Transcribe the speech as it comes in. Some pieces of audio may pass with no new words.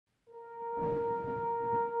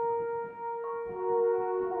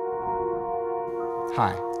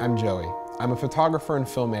Hi, I'm Joey. I'm a photographer and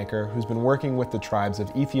filmmaker who's been working with the tribes of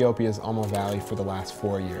Ethiopia's Omo Valley for the last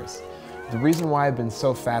 4 years. The reason why I've been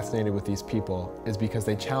so fascinated with these people is because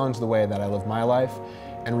they challenge the way that I live my life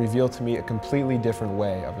and reveal to me a completely different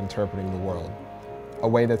way of interpreting the world, a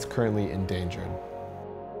way that's currently endangered.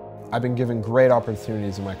 I've been given great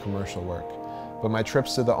opportunities in my commercial work, but my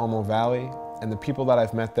trips to the Omo Valley and the people that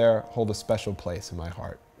I've met there hold a special place in my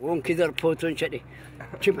heart.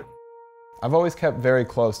 I've always kept very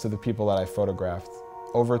close to the people that I photographed.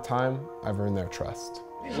 Over time, I've earned their trust.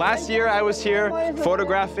 Last year I was here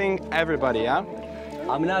photographing everybody, yeah?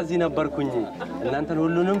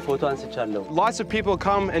 Lots of people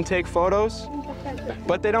come and take photos,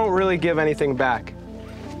 but they don't really give anything back.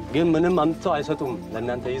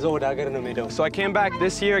 So I came back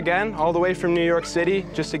this year again, all the way from New York City,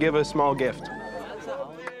 just to give a small gift.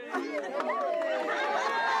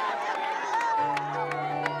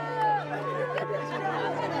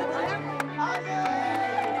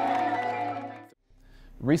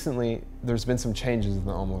 Recently, there's been some changes in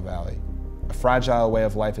the Omo Valley. A fragile way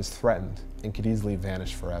of life is threatened and could easily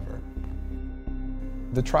vanish forever.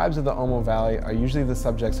 The tribes of the Omo Valley are usually the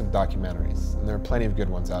subjects of documentaries, and there are plenty of good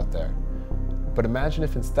ones out there. But imagine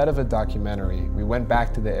if instead of a documentary, we went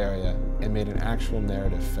back to the area and made an actual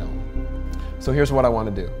narrative film. So here's what I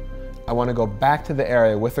want to do. I want to go back to the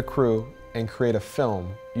area with a crew and create a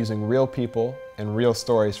film using real people and real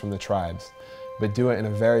stories from the tribes, but do it in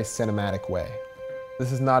a very cinematic way.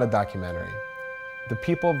 This is not a documentary. The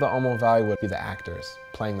people of the Omo Valley would be the actors,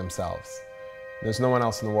 playing themselves. There's no one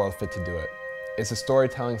else in the world fit to do it. It's a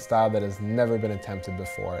storytelling style that has never been attempted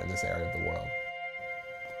before in this area of the world.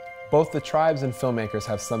 Both the tribes and filmmakers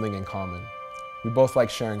have something in common. We both like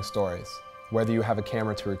sharing stories, whether you have a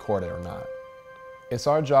camera to record it or not. It's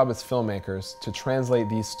our job as filmmakers to translate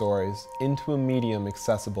these stories into a medium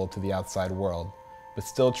accessible to the outside world, but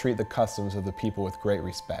still treat the customs of the people with great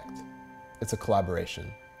respect. It's a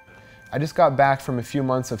collaboration. I just got back from a few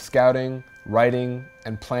months of scouting, writing,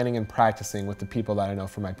 and planning and practicing with the people that I know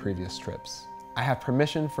from my previous trips. I have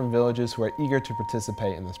permission from villages who are eager to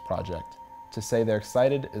participate in this project. To say they're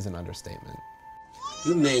excited is an understatement.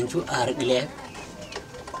 You mentioned Argle,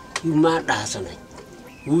 you might Daasanach,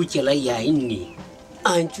 who shall I yaini?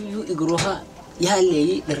 And you igroha,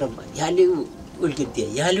 Yale, the rubber, Yale will get there,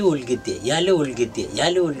 Yale will get there, Yale will get there,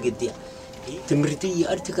 Yale will get there. Timriti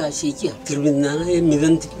Artica Shiki, Tirvina,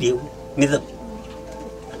 Midant, Midap,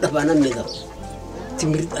 Dabana Midap,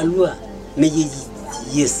 Timrit Alua, Meji,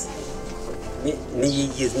 yes, Meji,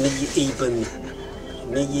 yes, Meji Apen,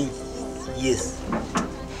 Meji, yes,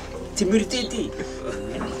 Timriti.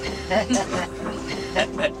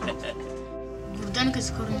 Gurdan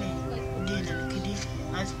Kaskurme, Dina, Kidi,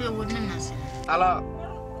 I spell woodness. Allah,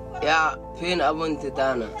 ya, Pin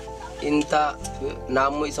Abontedana. Inta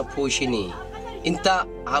namu isa poshini, inta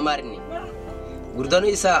hamarni, gurdanu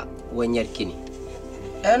isa wanyarkini.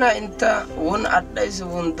 Ena inta won adda isa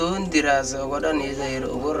won don dirasa wadan isa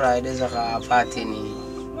ogor raide isa fatini.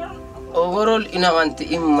 Ogorol ina kanti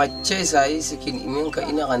immache isa isikin iminka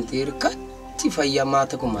ina kanti irkati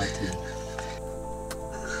fayyamata kumati.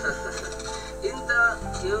 Inta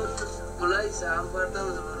yo mulai sa amparta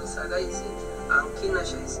sagaisi amkina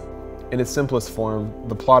shaisi. In its simplest form,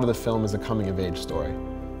 the plot of the film is a coming-of-age story.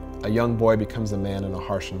 A young boy becomes a man in a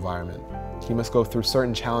harsh environment. He must go through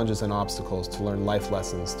certain challenges and obstacles to learn life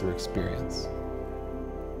lessons through experience.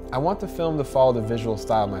 I want the film to follow the visual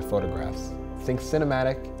style of my photographs. Think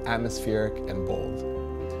cinematic, atmospheric, and bold.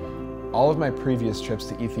 All of my previous trips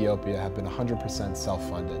to Ethiopia have been 100%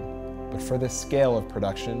 self-funded, but for this scale of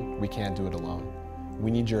production, we can't do it alone.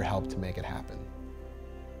 We need your help to make it happen.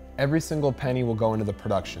 Every single penny will go into the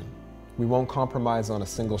production. We won't compromise on a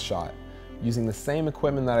single shot, using the same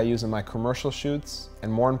equipment that I use in my commercial shoots,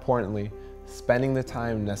 and more importantly, spending the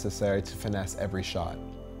time necessary to finesse every shot.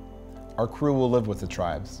 Our crew will live with the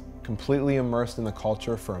tribes, completely immersed in the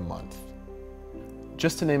culture for a month.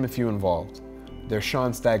 Just to name a few involved, there's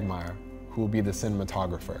Sean Stagmeyer, who will be the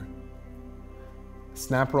cinematographer.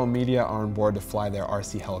 Snapperal Media are on board to fly their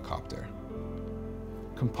RC helicopter.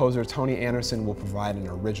 Composer Tony Anderson will provide an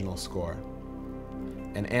original score.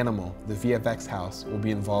 And Animal, the VFX house, will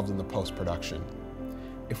be involved in the post-production.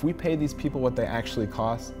 If we pay these people what they actually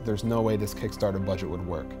cost, there's no way this Kickstarter budget would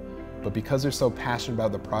work. But because they're so passionate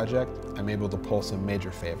about the project, I'm able to pull some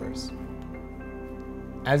major favors.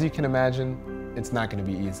 As you can imagine, it's not going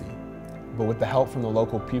to be easy. But with the help from the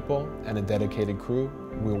local people and a dedicated crew,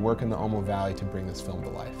 we'll work in the Omo Valley to bring this film to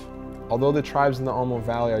life. Although the tribes in the Omo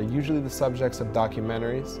Valley are usually the subjects of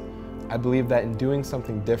documentaries, I believe that in doing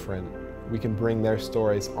something different, we can bring their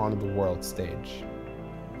stories onto the world stage.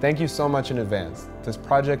 Thank you so much in advance. This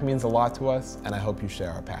project means a lot to us, and I hope you share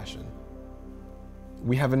our passion.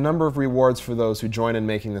 We have a number of rewards for those who join in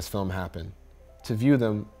making this film happen. To view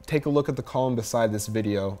them, take a look at the column beside this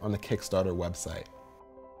video on the Kickstarter website.